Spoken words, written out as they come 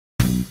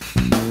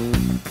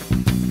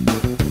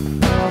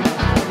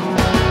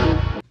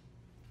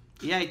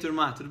E aí,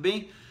 turma, tudo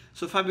bem?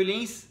 Sou Fabio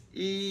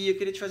e eu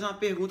queria te fazer uma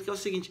pergunta que é o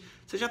seguinte: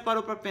 você já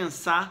parou para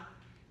pensar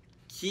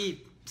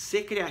que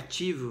ser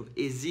criativo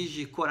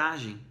exige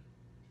coragem?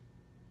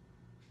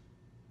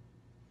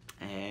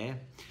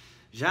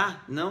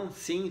 Já? Não?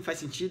 Sim? Faz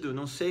sentido?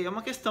 Não sei. É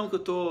uma questão que eu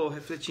tô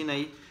refletindo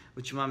aí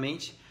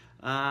ultimamente.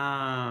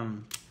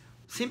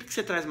 Sempre que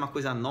você traz uma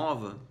coisa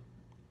nova,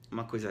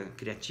 uma coisa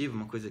criativa,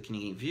 uma coisa que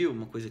ninguém viu,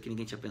 uma coisa que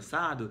ninguém tinha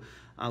pensado,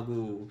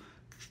 algo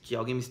que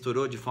alguém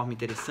misturou de forma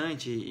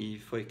interessante e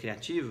foi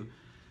criativo,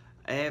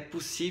 é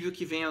possível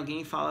que venha alguém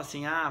e fale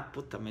assim: ah,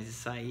 puta, mas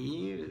isso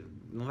aí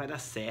não vai dar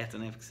certo,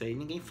 né? Porque isso aí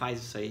ninguém faz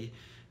isso aí.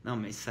 Não,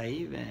 mas isso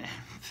aí,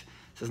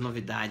 essas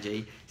novidades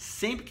aí.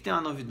 Sempre que tem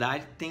uma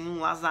novidade, tem um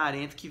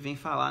lazarento que vem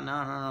falar: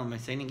 não,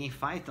 mas isso aí ninguém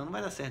faz, então não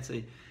vai dar certo isso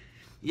aí.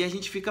 E a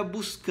gente fica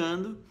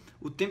buscando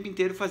o tempo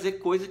inteiro fazer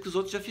coisas que os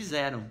outros já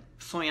fizeram.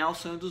 Sonhar o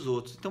sonho dos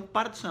outros. Então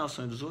para de sonhar o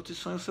sonho dos outros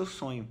e sonha o seu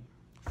sonho.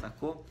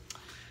 Sacou?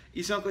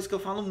 Isso é uma coisa que eu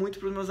falo muito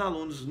para os meus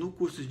alunos no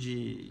curso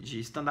de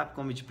stand-up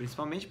comedy,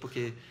 principalmente,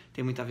 porque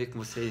tem muito a ver com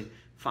você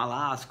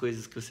falar as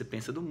coisas que você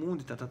pensa do mundo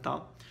e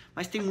tal.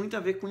 Mas tem muito a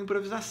ver com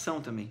improvisação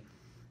também.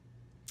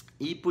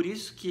 E por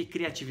isso que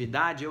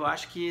criatividade eu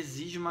acho que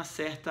exige uma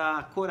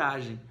certa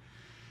coragem.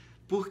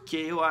 Porque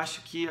eu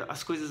acho que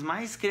as coisas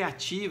mais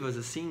criativas,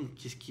 assim,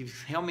 que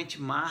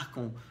realmente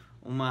marcam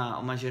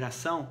uma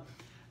geração,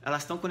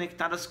 elas estão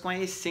conectadas com a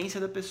essência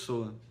da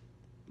pessoa.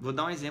 Vou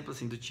dar um exemplo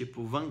assim, do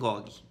tipo Van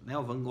Gogh, né?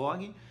 O Van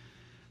Gogh,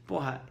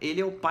 porra, ele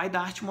é o pai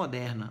da arte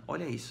moderna,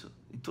 olha isso.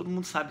 E todo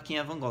mundo sabe quem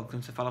é Van Gogh.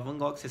 Quando você fala Van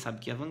Gogh, você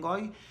sabe quem é Van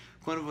Gogh.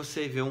 Quando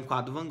você vê um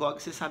quadro do Van Gogh,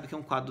 você sabe que é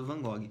um quadro do Van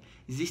Gogh.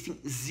 Existem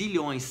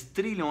zilhões,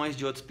 trilhões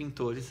de outros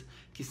pintores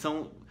que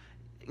são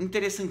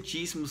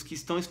interessantíssimos, que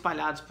estão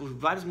espalhados por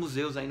vários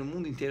museus aí no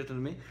mundo inteiro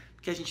também,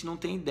 que a gente não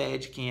tem ideia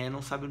de quem é,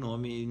 não sabe o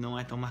nome e não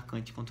é tão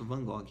marcante quanto o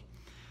Van Gogh.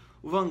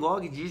 O Van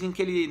Gogh, dizem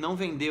que ele não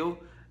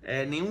vendeu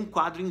nenhum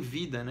quadro em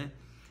vida, né?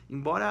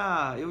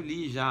 Embora eu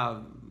li já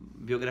a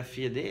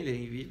biografia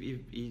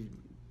dele e,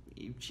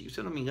 se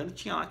eu não me engano,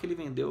 tinha lá que ele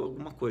vendeu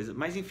alguma coisa.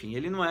 Mas enfim,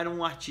 ele não era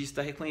um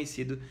artista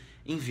reconhecido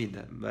em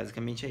vida,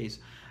 basicamente é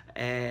isso.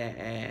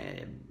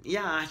 E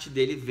a arte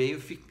dele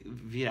veio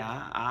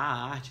virar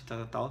a arte,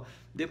 tal,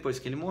 depois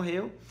que ele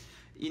morreu,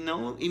 e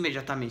não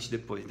imediatamente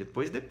depois.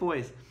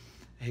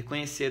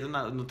 Reconheceram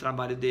no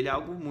trabalho dele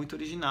algo muito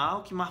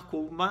original que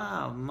marcou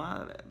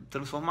uma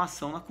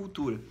transformação na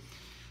cultura.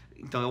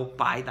 Então é o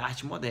pai da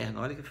arte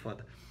moderna, olha que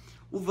foda.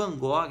 O Van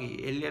Gogh,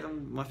 ele era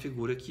uma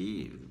figura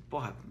que,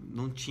 porra,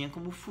 não tinha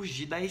como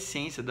fugir da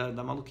essência,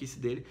 da maluquice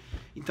dele.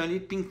 Então ele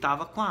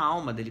pintava com a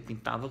alma dele,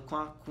 pintava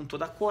com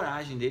toda a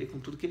coragem dele, com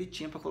tudo que ele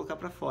tinha para colocar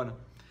para fora.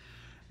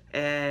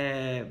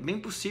 É bem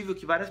possível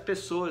que várias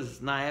pessoas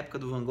na época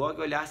do Van Gogh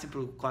olhassem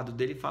pro quadro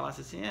dele e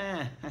falassem assim: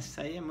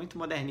 isso aí é muito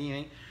moderninho,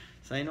 hein?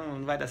 Isso aí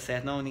não vai dar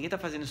certo, não, ninguém tá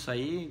fazendo isso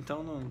aí,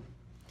 então não...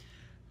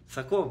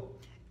 Sacou?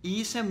 E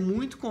isso é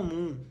muito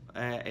comum,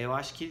 eu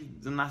acho que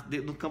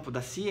no campo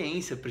da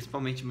ciência,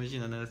 principalmente,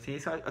 imagina, né? A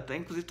ciência até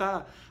inclusive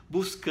está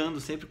buscando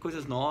sempre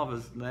coisas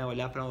novas, né?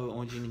 Olhar para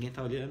onde ninguém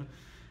está olhando.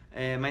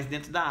 Mas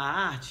dentro da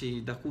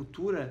arte, da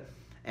cultura,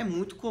 é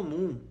muito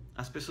comum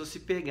as pessoas se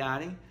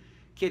pegarem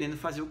querendo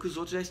fazer o que os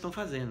outros já estão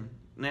fazendo,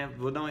 né?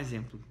 Vou dar um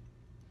exemplo.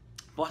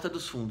 Porta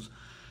dos Fundos.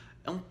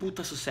 É um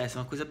puta sucesso,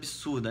 é uma coisa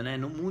absurda, né?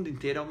 No mundo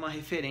inteiro é uma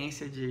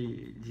referência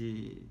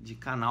de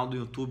canal do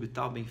YouTube e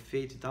tal, bem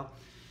feito e tal.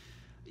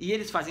 E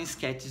eles fazem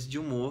sketches de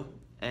humor,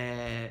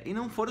 e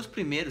não foram os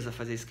primeiros a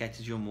fazer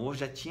sketches de humor,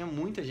 já tinha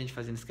muita gente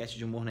fazendo sketches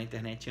de humor na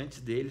internet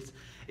antes deles.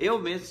 Eu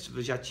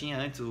mesmo já tinha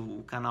antes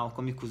o canal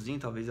Comicozinho,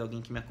 talvez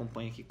alguém que me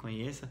acompanha aqui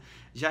conheça.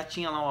 Já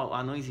tinha lá o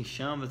Anões em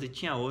Chamas e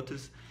tinha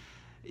outros.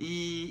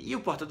 E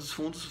o Porta dos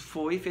Fundos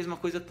fez uma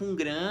coisa com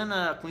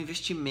grana, com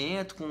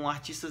investimento, com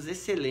artistas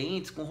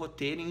excelentes, com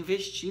roteiro, e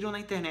investiram na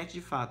internet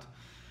de fato.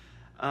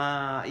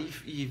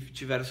 E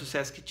tiveram o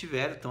sucesso que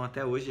tiveram, estão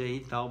até hoje aí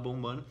e tal,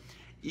 bombando.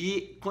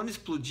 E quando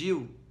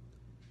explodiu,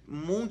 um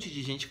monte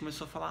de gente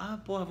começou a falar: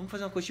 porra, vamos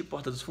fazer uma coisa de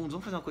Porta dos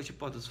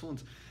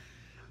Fundos?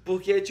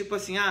 Porque, tipo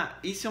assim,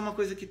 isso é uma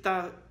coisa que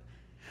tá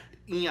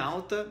em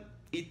alta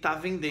e tá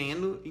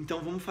vendendo,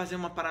 então vamos fazer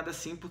uma parada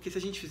assim, porque se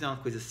a gente fizer uma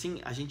coisa assim,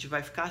 a gente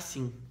vai ficar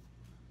assim.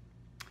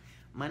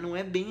 Mas não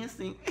é bem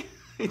assim,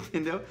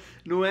 entendeu?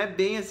 Não é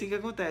bem assim que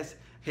acontece.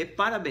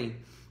 Repara bem,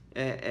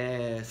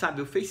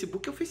 sabe, o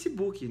Facebook é o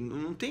Facebook,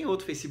 não tem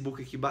outro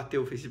Facebook que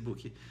bateu o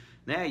Facebook.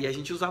 Né? E a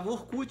gente usava o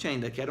Orkut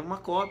ainda, que era uma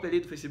cópia ali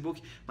do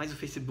Facebook, mas o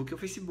Facebook é o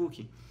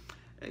Facebook.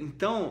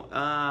 Então,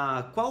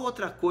 qual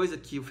outra coisa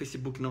que o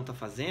Facebook não está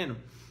fazendo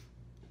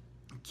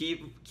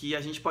que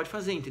a gente pode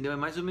fazer, entendeu? É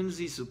mais ou menos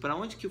isso. Para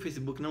onde que o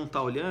Facebook não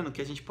está olhando,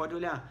 que a gente pode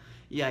olhar.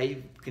 E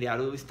aí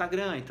criaram o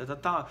Instagram e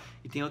tal.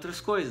 E tem outras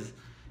coisas.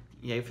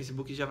 E aí o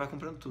Facebook já vai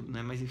comprando tudo,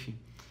 né? Mas enfim.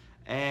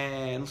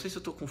 Não sei se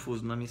eu estou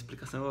confuso na minha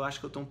explicação, eu acho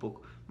que eu estou um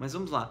pouco. Mas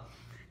vamos lá.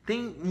 Tem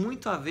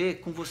muito a ver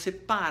com você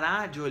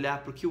parar de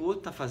olhar para o que o outro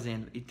está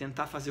fazendo e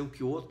tentar fazer o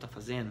que o outro está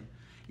fazendo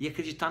e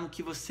acreditar no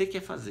que você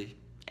quer fazer.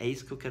 É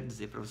isso que eu quero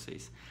dizer para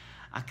vocês.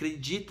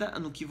 Acredita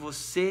no que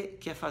você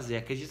quer fazer,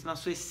 acredita na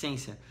sua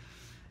essência.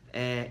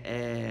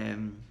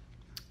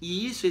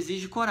 E isso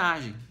exige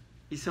coragem.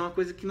 Isso é uma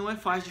coisa que não é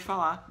fácil de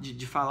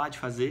falar, de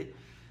fazer,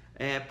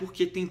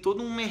 porque tem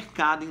todo um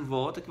mercado em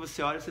volta que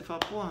você olha e você fala,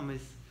 porra,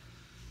 mas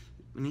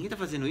ninguém tá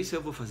fazendo isso,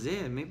 eu vou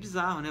fazer? É meio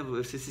bizarro, né?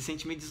 Você se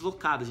sente meio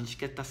deslocado, a gente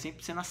quer estar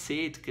sempre sendo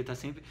aceito, quer estar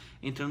sempre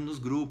entrando nos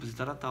grupos e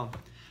tal.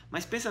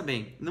 Mas pensa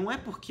bem, não é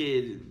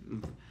porque,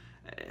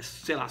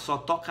 sei lá, só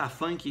toca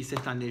funk e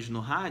sertanejo no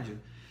rádio,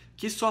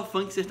 que só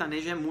funk e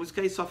sertanejo é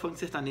música e só funk e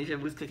sertanejo é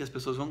música que as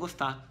pessoas vão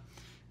gostar,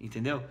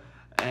 entendeu?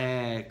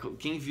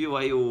 Quem viu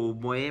aí o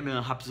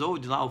Bohemian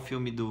Rhapsody, lá, o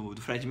filme do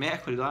Freddie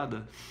Mercury, lá,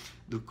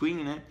 do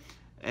Queen, né?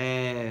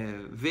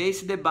 Vê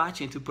esse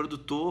debate entre o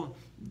produtor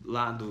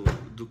lá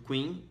do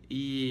Queen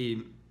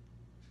e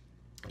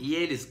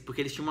eles,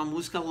 porque eles tinham uma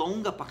música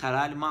longa pra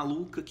caralho,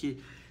 maluca,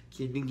 que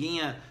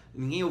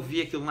ninguém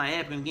ouvia aquilo na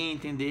época, ninguém ia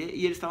entender,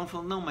 e eles estavam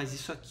falando, não, mas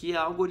isso aqui é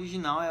algo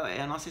original,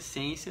 é a nossa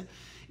essência,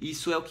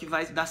 isso é o que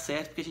vai dar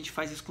certo, porque a gente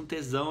faz isso com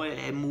tesão,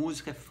 é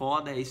música, é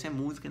foda, isso é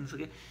música, não sei o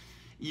quê.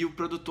 E o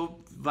produtor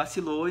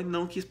vacilou e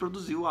não quis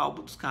produzir o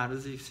álbum dos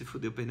caras e se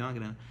fudeu, perdeu uma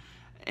grana.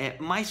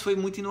 Mas foi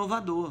muito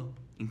inovador,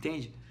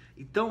 entende?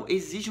 Então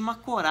exige uma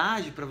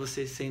coragem para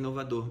você ser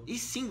inovador. E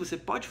sim, você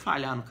pode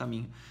falhar no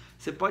caminho.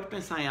 Você pode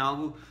pensar em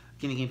algo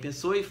que ninguém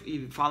pensou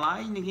e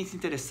falar e ninguém se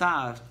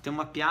interessar. Ter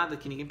uma piada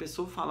que ninguém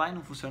pensou, falar e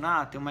não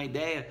funcionar. Ter uma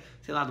ideia,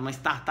 sei lá, de uma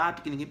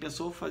startup que ninguém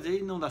pensou fazer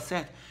e não dá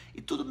certo.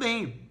 E tudo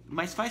bem,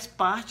 mas faz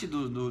parte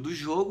do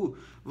jogo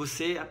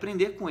você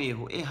aprender com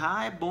erro.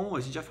 Errar é bom, a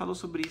gente já falou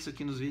sobre isso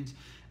aqui nos vídeos.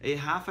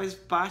 Errar faz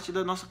parte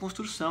da nossa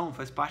construção,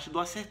 faz parte do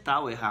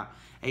acertar o errar.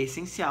 É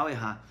essencial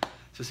errar.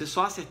 Se você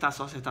só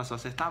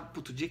acertar,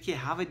 puto, o dia que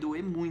errar vai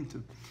doer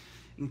muito.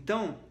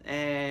 Então,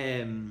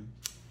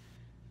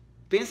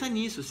 pensa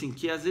nisso, assim,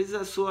 que às vezes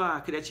a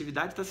sua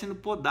criatividade está sendo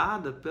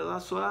podada pela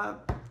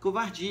sua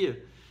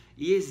covardia.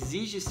 E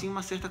exige, sim,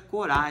 uma certa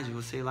coragem,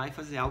 você ir lá e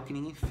fazer algo que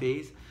ninguém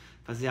fez,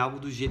 fazer algo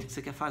do jeito que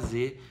você quer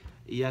fazer.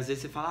 E às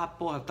vezes você fala,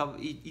 porra,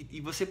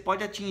 e você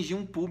pode atingir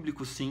um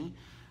público, sim.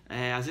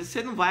 Às vezes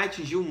você não vai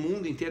atingir o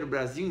mundo inteiro, o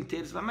Brasil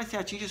inteiro, mas você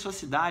atinge a sua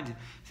cidade,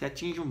 você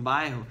atinge um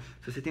bairro,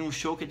 se você tem um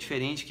show que é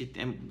diferente, que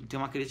tem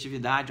uma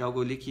criatividade,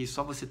 algo ali que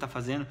só você está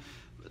fazendo.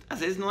 Às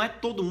vezes não é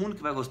todo mundo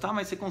que vai gostar,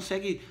 mas você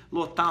consegue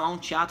lotar lá um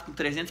teatro com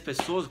 300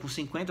 pessoas, com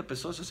 50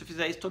 pessoas. Se você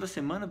fizer isso toda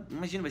semana,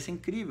 imagina, vai ser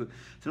incrível.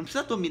 Você não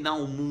precisa dominar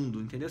o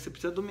mundo, entendeu? Você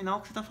precisa dominar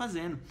o que você está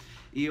fazendo.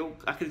 E eu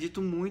acredito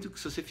muito que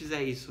se você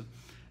fizer isso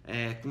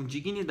com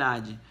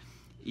dignidade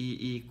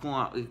e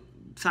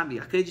sabe,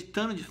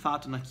 acreditando de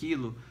fato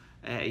naquilo,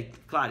 e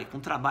claro, e com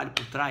trabalho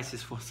por trás, se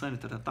esforçando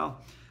e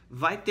tal,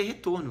 vai ter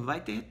retorno,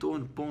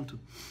 ponto.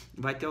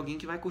 Vai ter alguém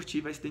que vai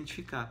curtir, vai se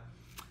identificar.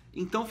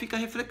 Então fica a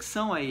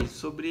reflexão aí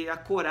sobre a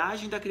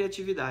coragem da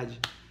criatividade.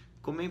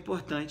 Como é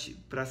importante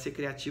para ser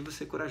criativo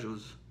ser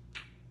corajoso.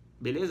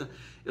 Beleza?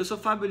 Eu sou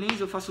Fabio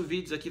Lins, eu faço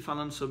vídeos aqui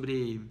falando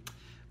sobre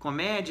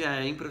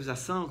comédia,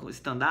 improvisação,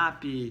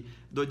 stand-up,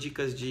 dou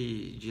dicas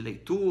de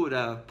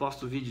leitura,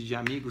 posto vídeo de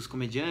amigos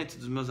comediantes,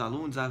 dos meus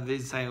alunos, às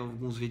vezes saem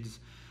alguns vídeos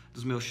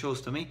dos meus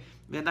shows também.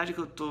 Verdade é que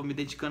eu estou me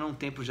dedicando a um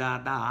tempo já a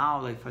dar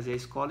aula e fazer a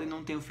escola e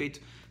não tenho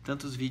feito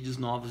tantos vídeos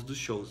novos dos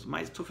shows,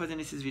 mas estou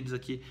fazendo esses vídeos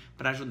aqui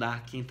para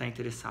ajudar quem está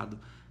interessado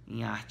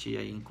em arte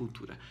e em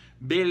cultura.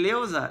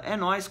 Beleza? É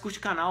nóis, curte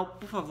o canal,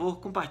 por favor,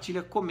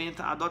 compartilha,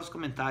 comenta, adoro os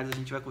comentários, a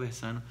gente vai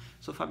conversando.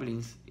 Sou Fabio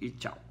Lins e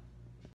tchau.